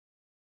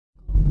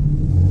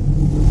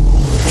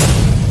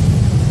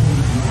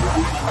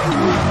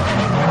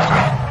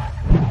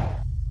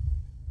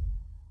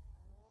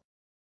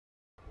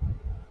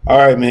All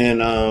right,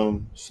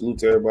 man. Salute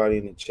to everybody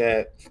in the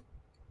chat,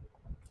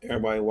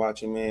 everybody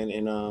watching, man.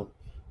 And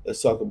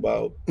let's talk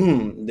about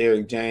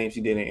Derrick James. He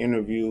did an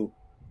interview.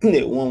 He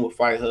did one with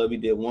Fight Hub. He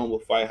did one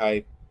with Fight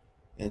Hype,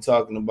 and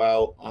talking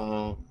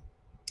about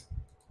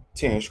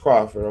Terence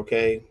Crawford.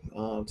 Okay,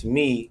 to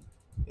me,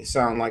 it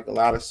sounded like a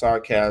lot of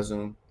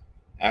sarcasm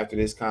after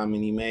this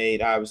comment he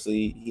made.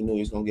 Obviously, he knew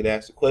he was gonna get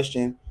asked a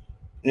question.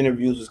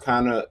 Interviewers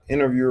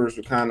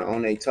were kind of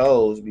on their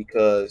toes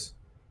because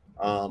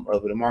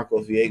of the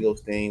Marcos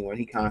Villegas thing, where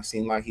he kind of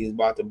seemed like he was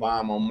about to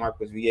bomb on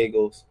Marcos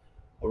Villegas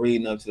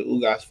leading up to the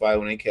Ugas fight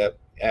when they kept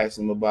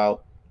asking him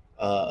about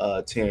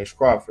Terence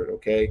Crawford.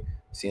 Okay,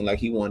 seemed like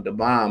he wanted to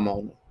bomb on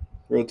him.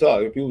 Real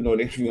talk. If people know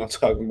the interview I'm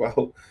talking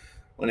about,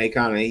 when he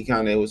kind of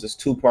it was this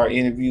 2-part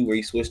interview where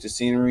he switched the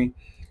scenery.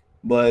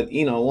 But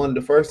one of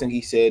the first thing he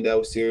said that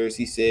was serious.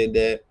 He said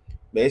that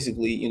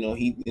basically,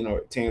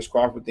 Terence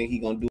Crawford think he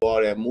gonna do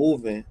all that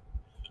moving.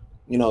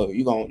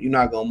 You're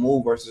not gonna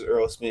move versus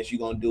Earl Spence. You're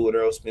gonna do what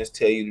Earl Spence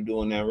tell you to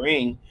do in that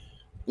ring.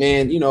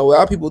 And a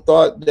lot of people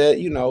thought that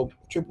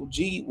Triple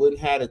G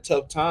wouldn't had a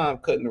tough time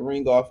cutting the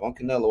ring off on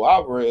Canelo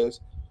Alvarez,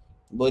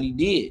 but he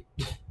did.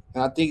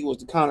 And I think it was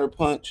the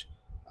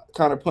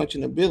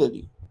counterpunching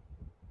ability.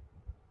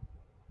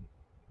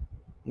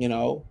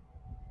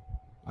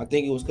 I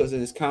think it was because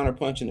of his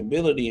counterpunching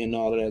ability and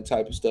all of that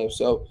type of stuff.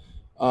 So,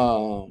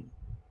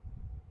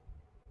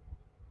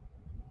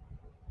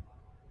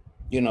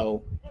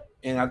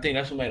 and I think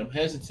that's what made him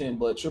hesitant.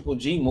 But Triple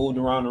G moved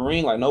around the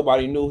ring like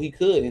nobody knew he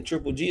could. And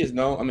Triple G is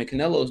known,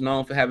 Canelo is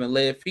known for having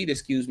lead feet,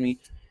 and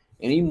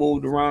he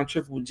moved around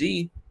Triple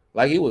G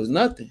like it was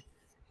nothing,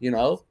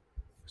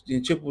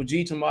 And Triple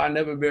G, tomorrow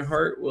never been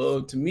hurt.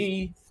 Well, to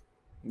me,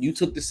 you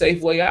took the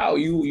safe way out.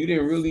 You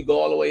didn't really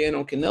go all the way in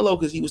on Canelo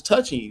because he was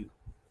touching you.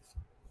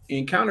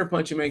 And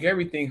counterpunching make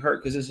everything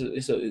hurt because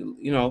it's a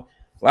a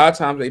lot of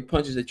times they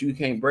punches that you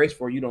can't brace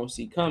for, you don't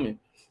see coming.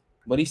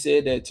 But he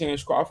said that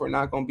Terence Crawford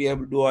not gonna be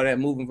able to do all that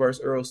moving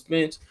versus Earl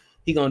Spence.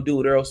 He gonna do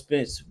what Earl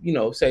Spence,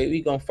 say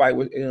he gonna fight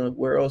with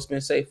where Earl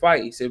Spence say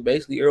fight. He said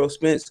basically Earl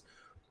Spence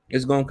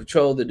is gonna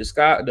control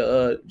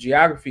the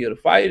geography of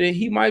the fight, and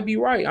he might be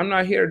right. I'm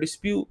not here to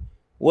dispute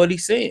what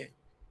he's saying,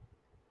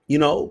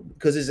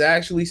 because it's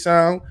actually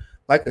sound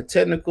like a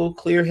technical,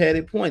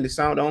 clear-headed point. It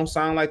don't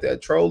sound like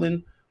that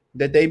trolling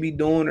that they be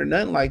doing or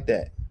nothing like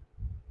that.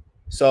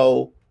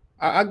 So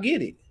I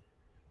get it.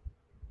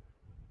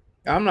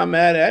 I'm not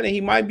mad at it. He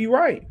might be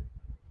right.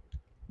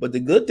 But the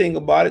good thing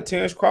about it,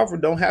 Terence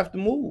Crawford don't have to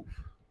move.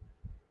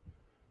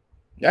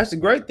 That's the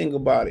great thing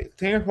about it.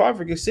 Terence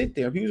Crawford can sit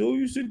there. People say,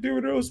 you sit there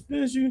with Earl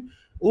Spence.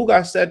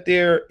 Ugas sat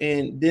there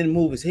and didn't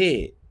move his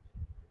head.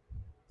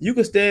 You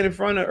could stand in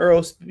front of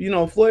Earl,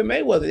 Floyd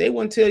Mayweather. They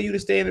wouldn't tell you to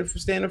stand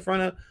in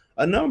front of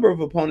a number of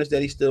opponents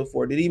that he stood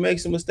for. Did he make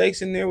some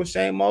mistakes in there with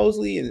Shane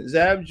Mosley and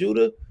Zab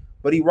Judah?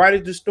 But he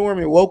righted the storm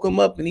and woke him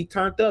up, and he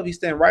turned up. He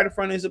stand right in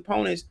front of his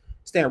opponents,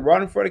 stand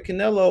right in front of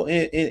Canelo,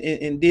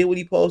 and did what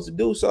he supposed to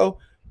do. So,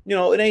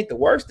 it ain't the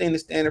worst thing to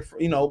stand in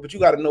front, but you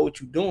got to know what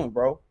you're doing,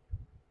 bro.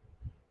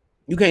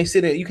 You can't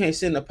sit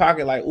in the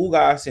pocket like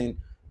Ugas and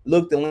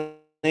look to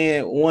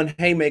land one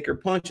haymaker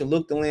punch and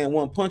look to land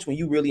one punch when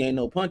you really ain't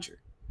no puncher.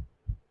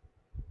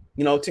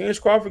 Terence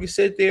Crawford can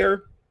sit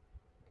there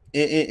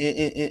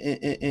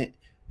and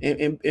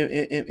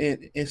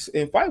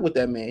fight with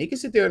that man. He can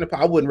sit there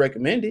I wouldn't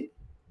recommend it.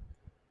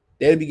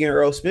 That'd be giving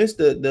Earl Spence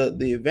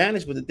the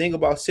advantage. But the thing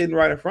about sitting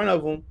right in front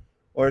of him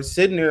or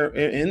sitting there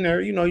in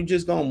there, you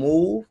just gonna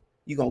move,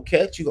 you gonna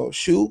catch, you gonna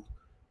shoot.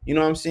 You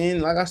know what I'm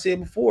saying? Like I said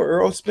before,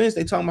 Earl Spence,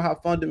 they talking about how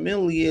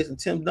fundamental he is, and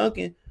Tim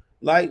Duncan,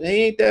 like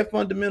they ain't that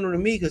fundamental to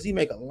me because he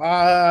make a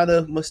lot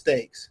of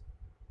mistakes.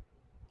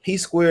 He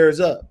squares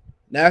up.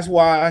 That's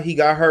why he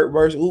got hurt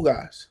versus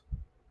Ugas.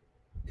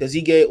 Because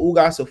he gave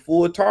Ugas a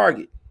full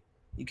target.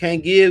 You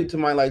can't give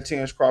somebody like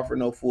Terence Crawford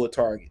no full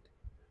target.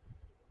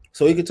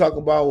 So he could talk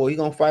about, well, he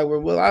going to fight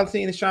with, well, I've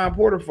seen the Sean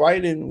Porter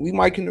fight, and we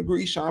might can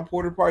agree Sean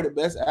Porter probably the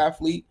best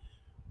athlete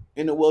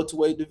in the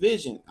welterweight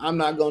division. I'm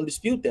not going to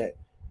dispute that.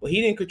 But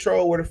he didn't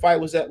control where the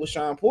fight was at with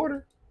Sean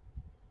Porter.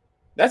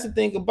 That's the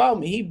thing about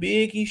me. He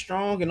big, he's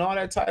strong, and all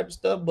that type of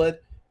stuff.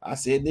 But I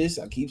said this,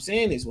 I keep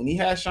saying this. When he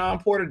had Sean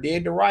Porter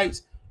dead to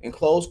rights and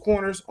close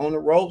corners on the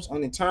ropes,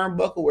 on the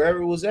turnbuckle,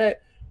 wherever it was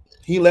at,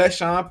 he let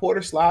Sean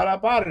Porter slide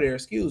up out of there.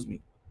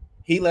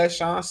 He let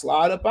Sean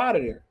slide up out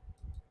of there.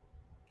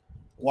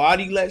 Why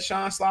do you let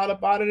Sean slide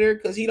up out of there?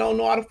 Because he don't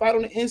know how to fight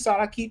on the inside.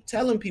 I keep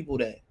telling people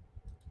that.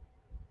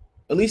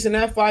 At least in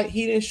that fight,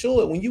 he didn't show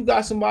it. When you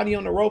got somebody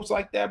on the ropes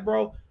like that,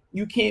 bro,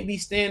 you can't be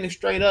standing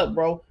straight up,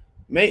 bro.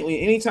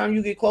 Anytime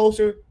you get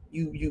closer,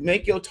 you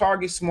make your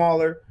target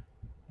smaller.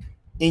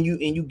 And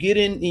you get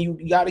in, and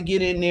you got to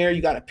get in there.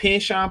 You got to pin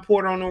Sean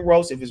Porter on the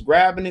ropes. If it's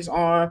grabbing his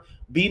arm,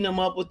 beating him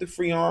up with the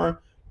free arm,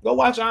 go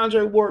watch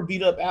Andre Ward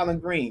beat up Alan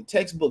Green.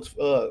 Textbooks,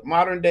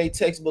 modern day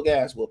textbook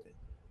ass whooping.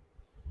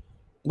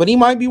 But he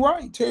might be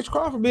right. Terence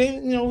Crawford,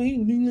 man, he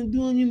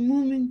doing your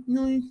movement.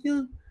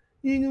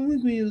 He ain't gonna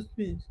win with Will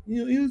Spence.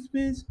 Will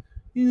Spence,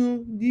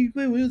 do you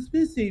play Will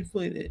Spence? Say you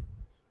play that.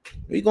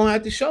 We gonna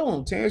have to show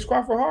him. Terence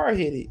Crawford hard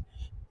headed.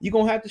 You're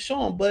gonna have to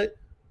show him. But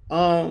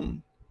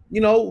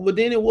but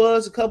then it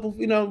was a couple,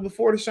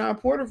 before the Sean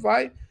Porter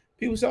fight,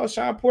 people said,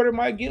 Sean Porter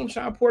might get him.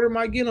 Sean Porter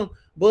might get him.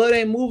 Bud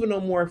ain't moving no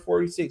more at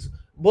 46.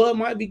 Bud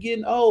might be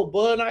getting old.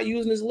 Bud not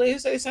using his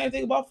legs. Say the same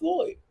thing about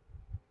Floyd.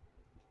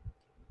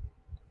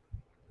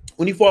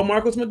 When he fought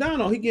Marcos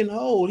Maidana, he getting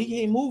old.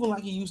 He ain't moving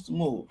like he used to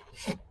move.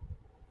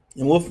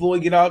 And what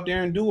Floyd get out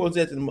there and do was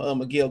at the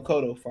Miguel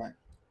Cotto fight.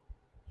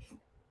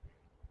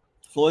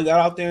 Floyd got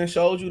out there and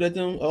showed you that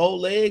them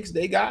old legs,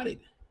 they got it.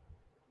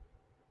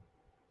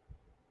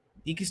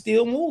 He can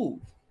still move.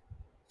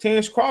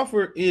 Terence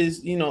Crawford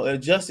is,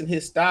 adjusting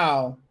his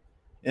style,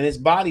 and his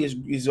body is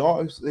he's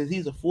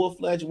a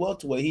full-fledged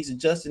welterweight. He's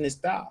adjusting his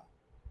style.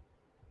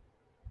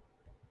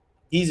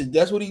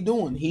 That's what he's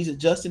doing. He's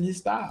adjusting his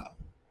style.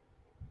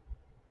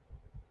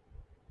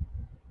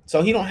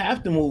 So he don't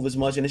have to move as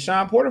much. In the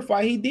Sean Porter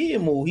fight, he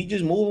did move. He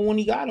just moving when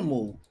he got to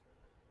move.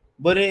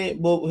 But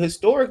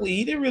historically,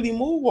 he didn't really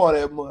move all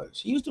that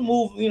much. He used to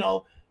move,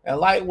 at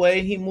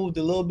lightweight. He moved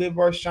a little bit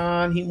versus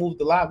Sean. He moved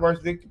a lot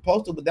versus Victor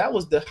Postal. But that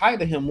was the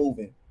height of him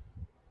moving,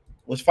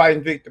 was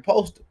fighting Victor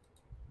Postal.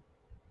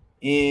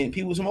 And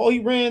people say, he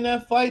ran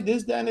that fight,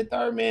 this, that, and the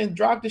third. Man,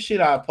 dropped the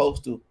shit out of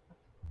Postal.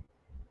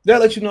 That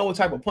lets you know what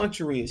type of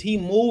puncher he is. He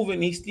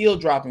moving, he's still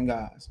dropping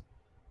guys.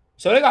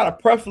 So they got a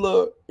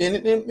plethora,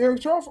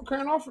 and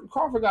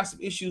Crawford got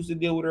some issues to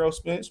deal with Earl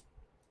Spence.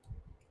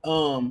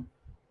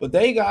 But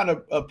they got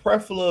a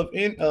plethora of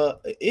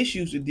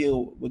issues to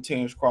deal with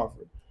Terence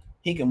Crawford.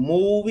 He can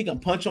move, he can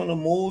punch on the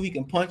move, he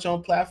can punch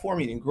on platform,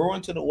 he can grow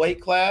into the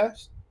weight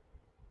class.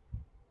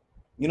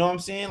 You know what I'm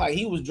saying? Like,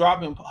 he was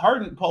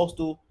hurting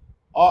Postal,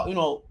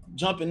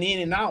 jumping in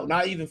and out,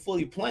 not even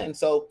fully planting.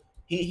 So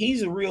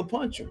he's a real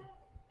puncher.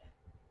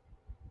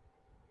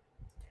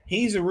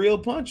 He's a real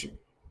puncher.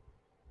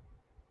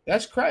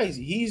 That's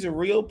crazy. He's a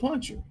real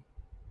puncher.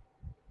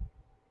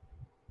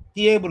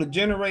 He able to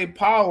generate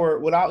power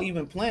without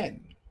even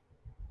planting.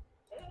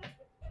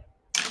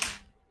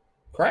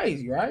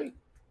 Crazy, right?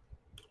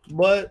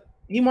 But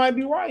he might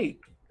be right.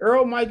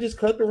 Earl might just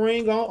cut the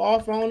ring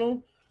off on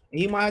him, and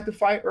he might have to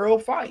fight Earl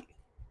fight.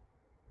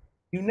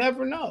 You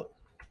never know.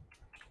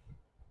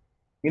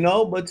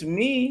 But to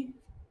me,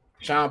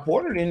 Sean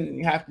Porter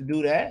didn't have to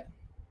do that.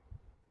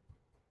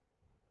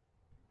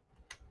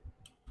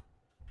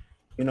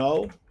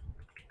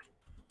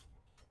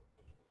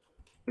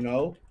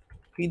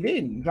 He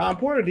didn't. Sean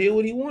Porter did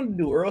what he wanted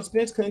to do. Earl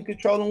Spence couldn't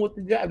control him with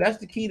the jab. That's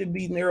the key to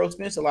beating Earl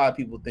Spence, a lot of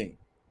people think.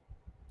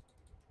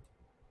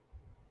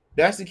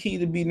 That's the key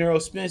to beating Earl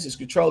Spence, is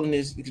controlling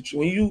his.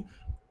 When you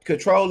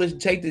control this,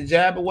 take the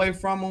jab away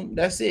from him,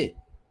 that's it.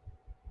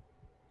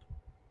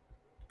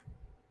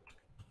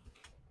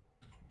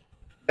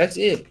 That's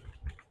it.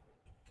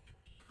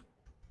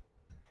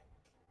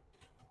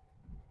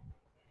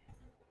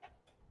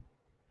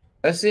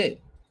 That's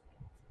it.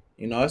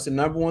 That's the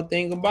number one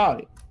thing about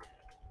it.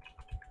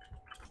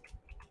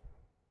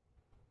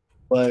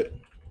 But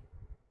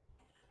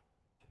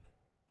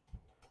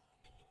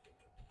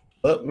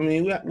I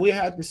mean, we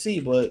have to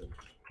see. But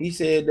he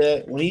said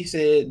that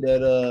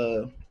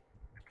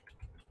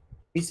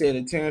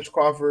Terence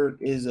Crawford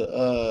is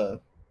a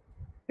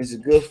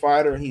good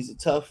fighter and he's a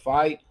tough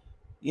fight.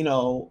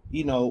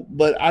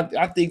 But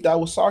I think that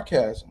was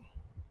sarcasm.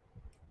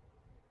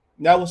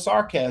 That was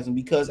sarcasm,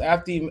 because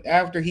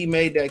after he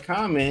made that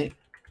comment,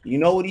 you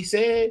know what he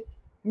said?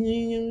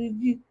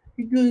 He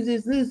doing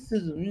this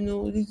athleticism,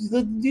 he's got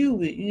to deal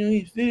with.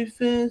 He's very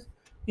fast,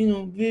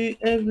 very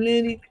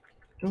athletic.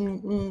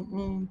 He's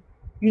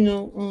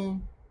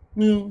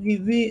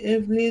very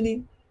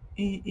athletic,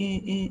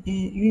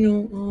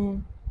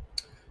 and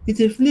it's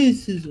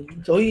athleticism.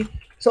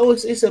 So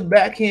it's a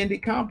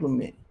backhanded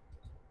compliment.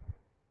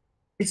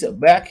 It's a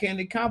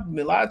backhanded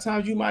compliment. A lot of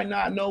times you might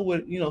not know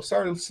what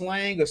certain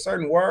slang or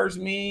certain words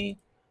mean,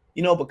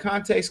 but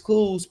context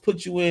clues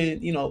put you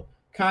in, the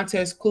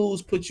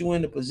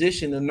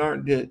position to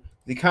learn to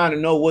kind of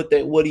know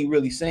what he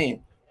really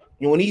saying.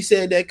 And when he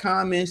said that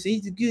comment,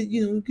 he's a good,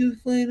 good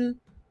fighter.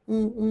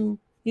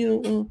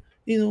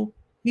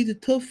 He's a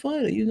tough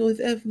fighter.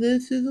 His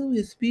athleticism,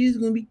 his speed is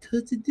gonna be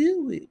tough to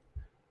deal with.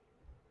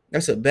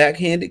 That's a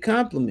backhanded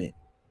compliment.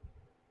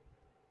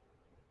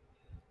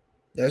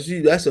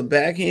 That's a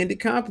backhanded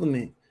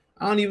compliment.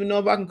 I don't even know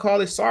if I can call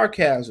it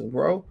sarcasm,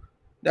 bro.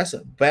 That's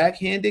a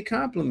backhanded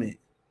compliment.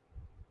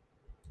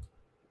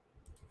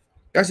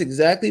 That's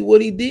exactly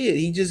what he did.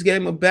 He just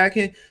gave him a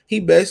backhand. He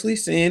basically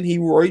saying he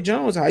Roy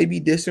Jones, how he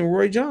be dissing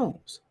Roy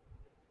Jones.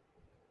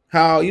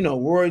 How,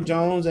 Roy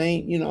Jones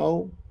ain't, he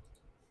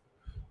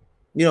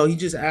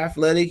just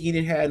athletic. He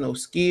didn't have no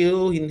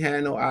skill. He didn't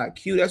have no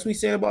IQ. That's what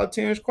he's saying about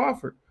Terence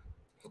Crawford.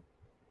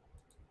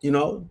 He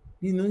just,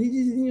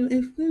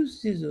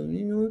 athleticism,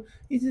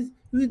 he's just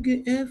a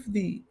good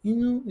athlete,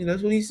 and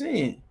that's what he's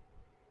saying.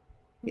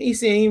 He's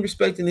saying he ain't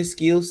respecting his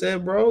skill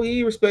set, bro.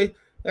 He respect.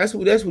 That's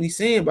what he's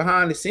saying.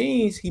 Behind the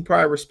scenes, he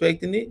probably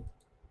respecting it.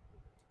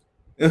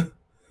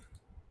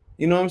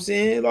 You know what I'm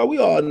saying? Like, we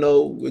all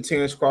know what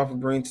Terence Crawford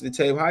brings to the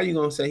table. How you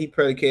gonna say he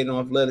predicated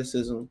on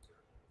athleticism?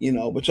 you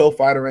know, but your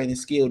fighter ain't as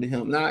skilled to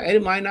him. Now,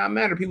 it might not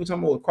matter. People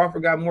talking about, well,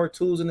 Crawford got more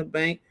tools in the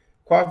bank.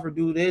 Crawford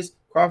do this.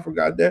 Crawford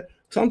got that.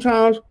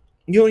 Sometimes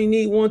you only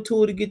need one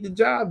tool to get the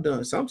job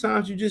done.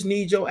 Sometimes you just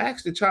need your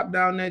axe to chop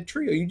down that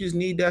tree, or you just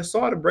need that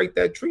saw to break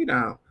that tree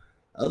down.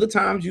 Other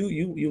times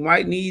you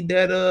might need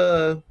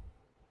that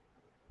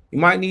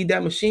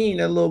machine,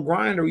 that little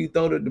grinder you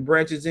throw the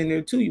branches in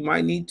there too. You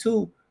might need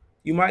two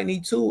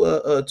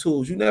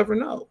tools. You never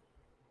know.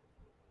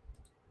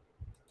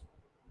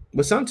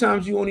 But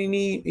sometimes you only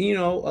need,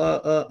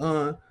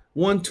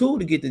 one tool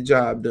to get the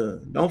job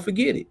done. Don't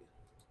forget it.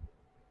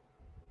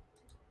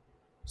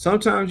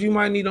 Sometimes you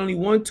might need only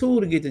one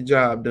tool to get the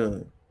job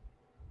done.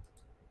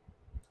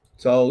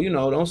 So,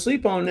 don't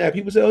sleep on that.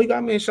 People say, oh, he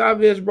got me, and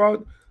Chavez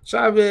brought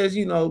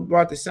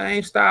the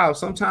same style.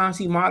 Sometimes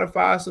he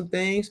modified some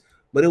things,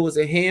 but it was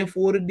a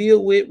handful to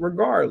deal with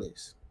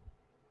regardless.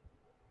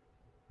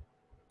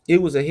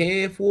 It was a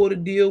handful to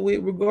deal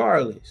with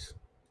regardless.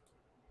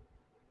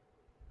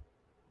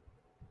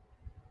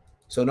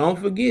 So don't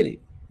forget it.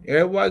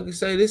 Everybody can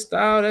say this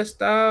style, that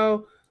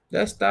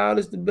style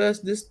is the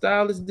best, this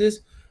style is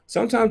this.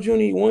 Sometimes you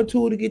need one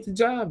tool to get the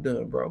job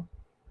done, bro.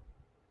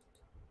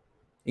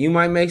 You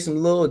might make some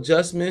little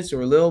adjustments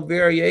or little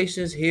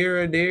variations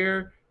here or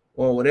there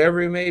or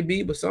whatever it may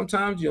be, but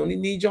sometimes you only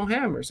need your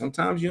hammer.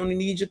 Sometimes you only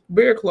need your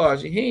bear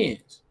claws, your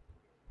hands.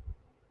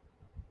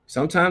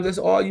 Sometimes that's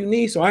all you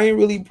need. So I ain't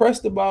really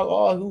pressed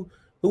about who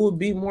would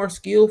be more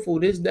skillful,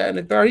 this, that, and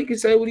the third. He can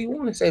say what he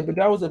want to say, but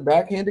that was a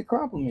backhanded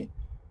compliment.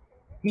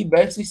 He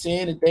basically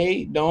saying that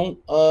they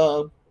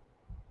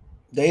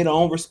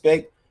don't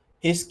respect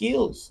his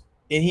skills,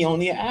 and he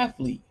only an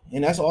athlete,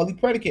 and that's all he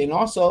predicated. And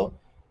also,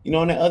 in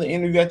that other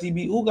interview at the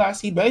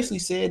Ugas, he basically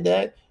said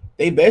that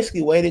they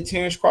basically waited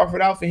Terence Crawford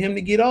out for him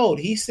to get old.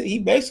 He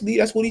said that's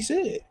what he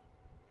said.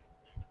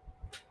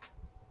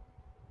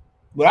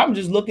 But I'm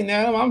just looking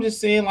at him. I'm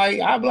just saying, like,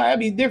 I'd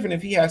be different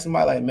if he had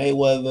somebody like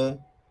Mayweather,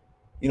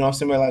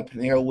 somebody like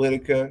Pernell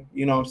Whitaker,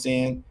 you know what I'm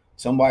saying?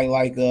 Somebody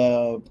like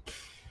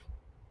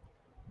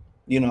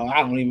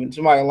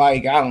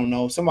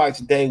somebody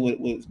today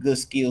with good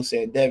skill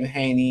set, Devin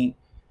Haney,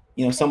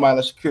 somebody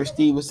like Shakur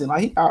Stevenson,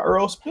 like he got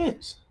Earl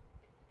Spence.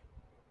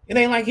 It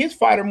ain't like his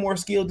fighter more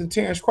skilled than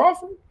Terence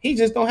Crawford. He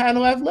just don't have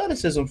no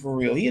athleticism for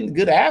real. He a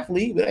good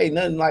athlete, but ain't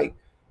nothing like,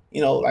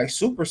 like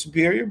super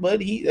superior, but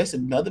that's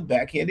another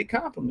backhanded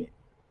compliment.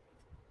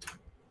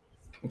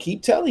 I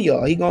keep telling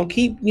y'all, he gonna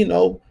keep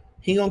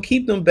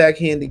them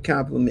backhanded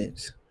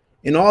compliments.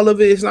 And all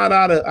of it is not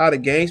out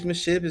of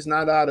gamesmanship, it's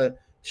not out of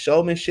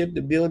showmanship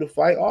to build a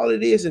fight. All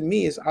it is in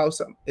me is out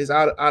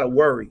of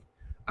worry,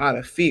 out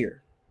of fear.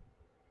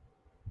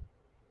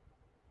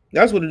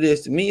 That's what it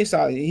is to me. It's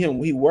out of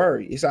him. He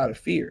worried. It's out of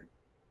fear.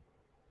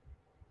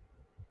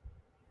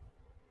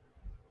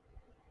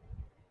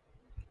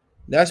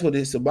 That's what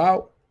it's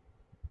about.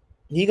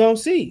 He gonna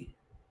see.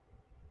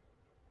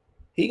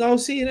 He gonna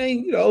see. It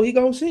ain't, he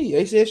gonna see.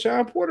 They said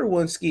Sean Porter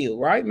wasn't skilled,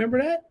 right? Remember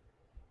that?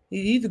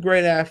 He's a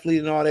great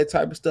athlete and all that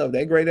type of stuff.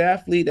 That great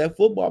athlete, that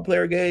football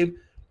player gave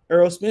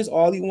Earl Spence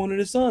all he wanted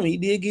his son. He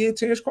did give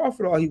Terence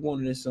Crawford all he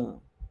wanted his son.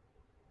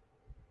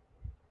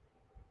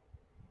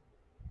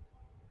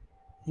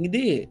 He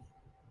did.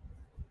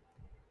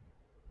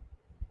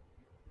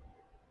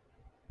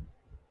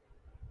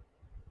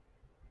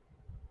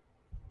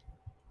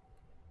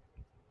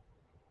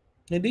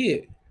 He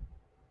did.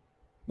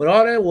 But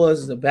all that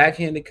was is a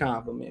backhanded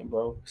compliment,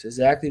 bro. It's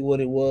exactly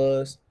what it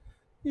was.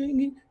 He's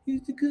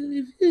a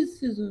good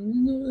athleticism,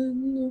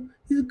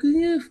 he's a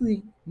good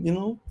athlete.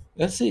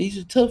 That's it. He's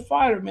a tough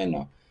fighter, man.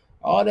 No.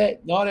 All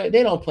that,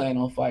 they don't plan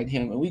on fighting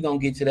him. And we're gonna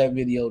get to that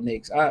video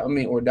next.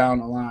 Or down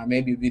the line,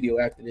 maybe a video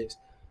after this.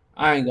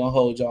 I ain't gonna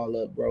hold y'all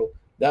up, bro.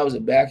 That was a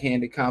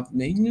backhanded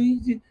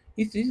compliment.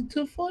 He's a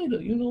tough fighter,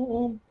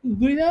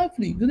 great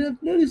athlete, good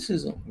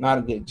athleticism, not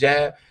a good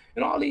jab.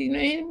 And all these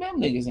them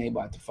niggas ain't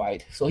about to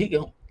fight. So he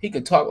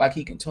could talk like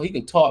he can talk. He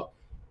could talk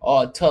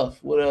all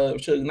tough. What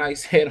Suge Knight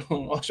said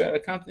on Australia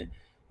Compton.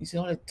 He said,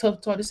 all that tough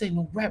talk, this ain't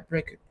no rap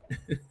record.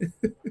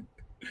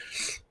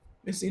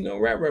 This ain't no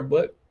rap record,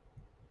 but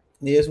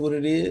it is what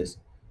it is.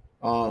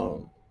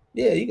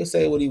 Yeah, you can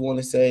say what he want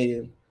to say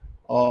and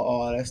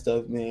all that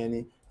stuff, man.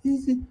 And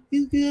he's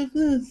good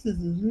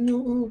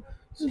athleticism,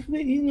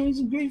 he's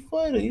a great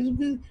fighter. He's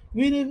a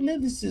great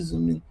athleticism,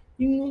 and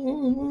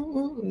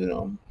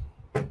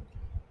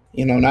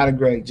not a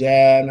great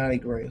jab, not a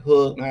great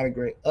hook, not a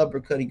great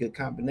uppercut, a good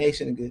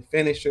combination, a good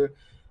finisher,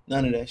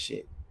 none of that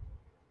shit.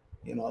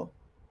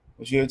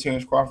 Was your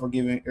Terence Crawford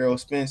giving Errol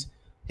Spence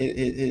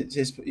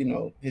his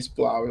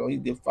flower? He's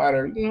a good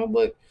fighter,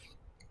 but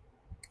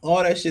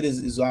all that shit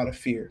is out of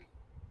fear.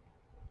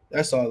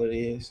 That's all it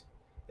is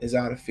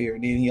out of fear.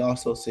 Then he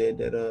also said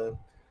that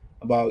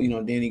about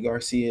Danny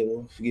Garcia.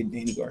 Well, forget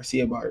Danny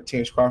Garcia, about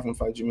Terence Crawford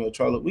fight Jamil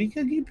Charlo. We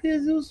could get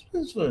Pedro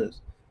Spence for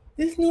us.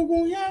 It's not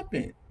gonna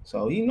happen.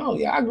 So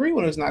I agree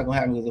with it. It's not gonna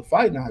happen because the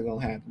fight not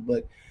gonna happen.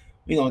 But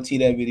we're gonna tee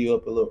that video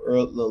up a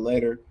little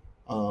later.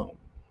 But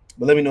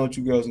let me know what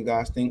you girls and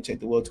guys think. Check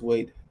the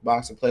welterweight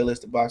boxing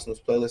playlist, the Boxing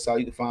News playlist out.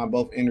 You can find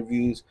both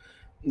interviews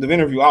the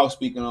interview I was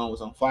speaking on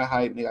was on Fight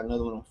Hype. They got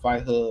another one on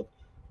Fight Hub.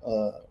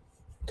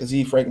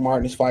 Because Frank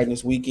Martin is fighting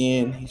this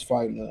weekend. He's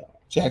fighting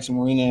Jackson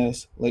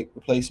Martinez, late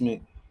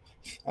replacement.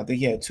 I think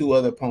he had two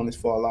other opponents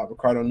fall out,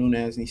 Ricardo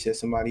Nunez, and he said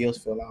somebody else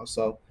fell out.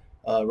 So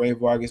Ray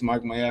Vargas,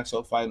 Mike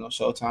Mayaxo fighting on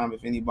Showtime.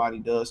 If anybody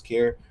does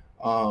care,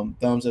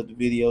 thumbs up the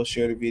video,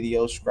 share the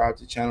video, subscribe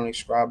to the channel,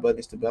 subscribe button,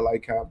 it's the bell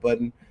icon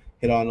button.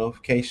 Hit all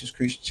notifications,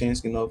 increase your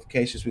chance to get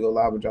notifications. We go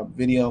live and drop a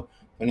video.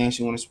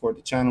 Financially want to support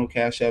the channel,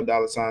 Cash App, $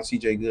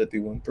 CJ Good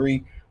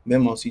 313,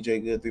 Venmo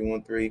CJ Good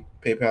 313,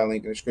 PayPal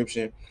link in the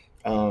description.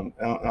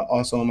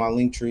 Also on my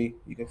link tree,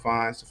 you can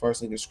find, it's the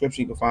first link in the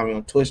description. You can find me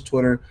on Twitch,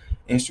 Twitter,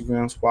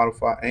 Instagram,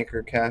 Spotify,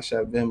 Anchor, Cash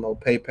App, Venmo,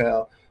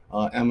 PayPal,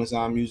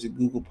 Amazon Music,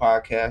 Google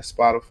Podcasts,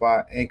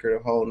 Spotify, Anchor,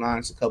 the whole nine.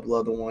 It's a couple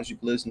other ones you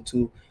can listen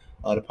to.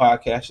 The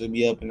podcast should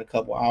be up in a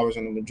couple hours,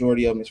 and the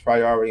majority of them is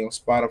probably already on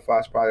Spotify.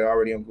 It's probably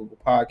already on Google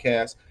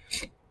Podcasts.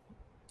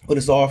 But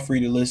it's all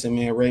free to listen,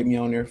 man. Rate me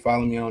on there,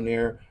 follow me on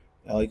there.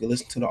 You can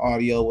listen to the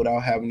audio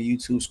without having the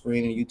YouTube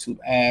screen and YouTube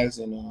ads,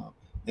 and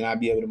then I'll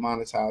be able to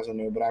monetize on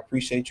there. But I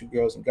appreciate you,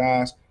 girls and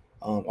guys.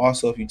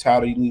 Also, if you're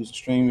tired of using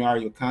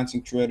StreamYard, you're a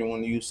content creator and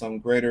want to use something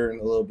greater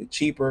and a little bit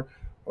cheaper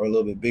or a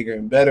little bit bigger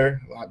and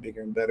better, a lot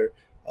bigger and better,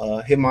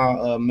 hit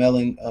my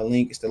Melon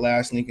link. It's the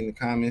last link in the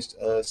comments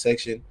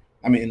section.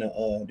 I mean, in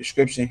the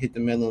description. Hit the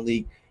Melon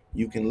link.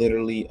 You can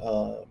literally,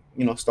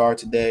 start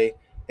today.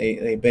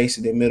 They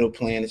basically their middle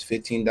plan is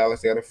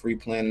 $15. They got a free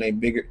plan, and they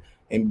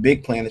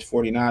big plan is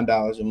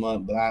 $49 a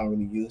month. But I don't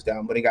really use that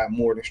one. But they got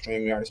more than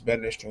StreamYard. It's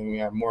better than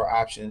StreamYard. More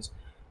options,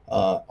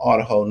 all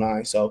the whole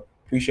nine. So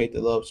appreciate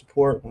the love,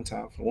 support. One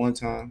time for one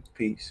time.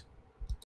 Peace.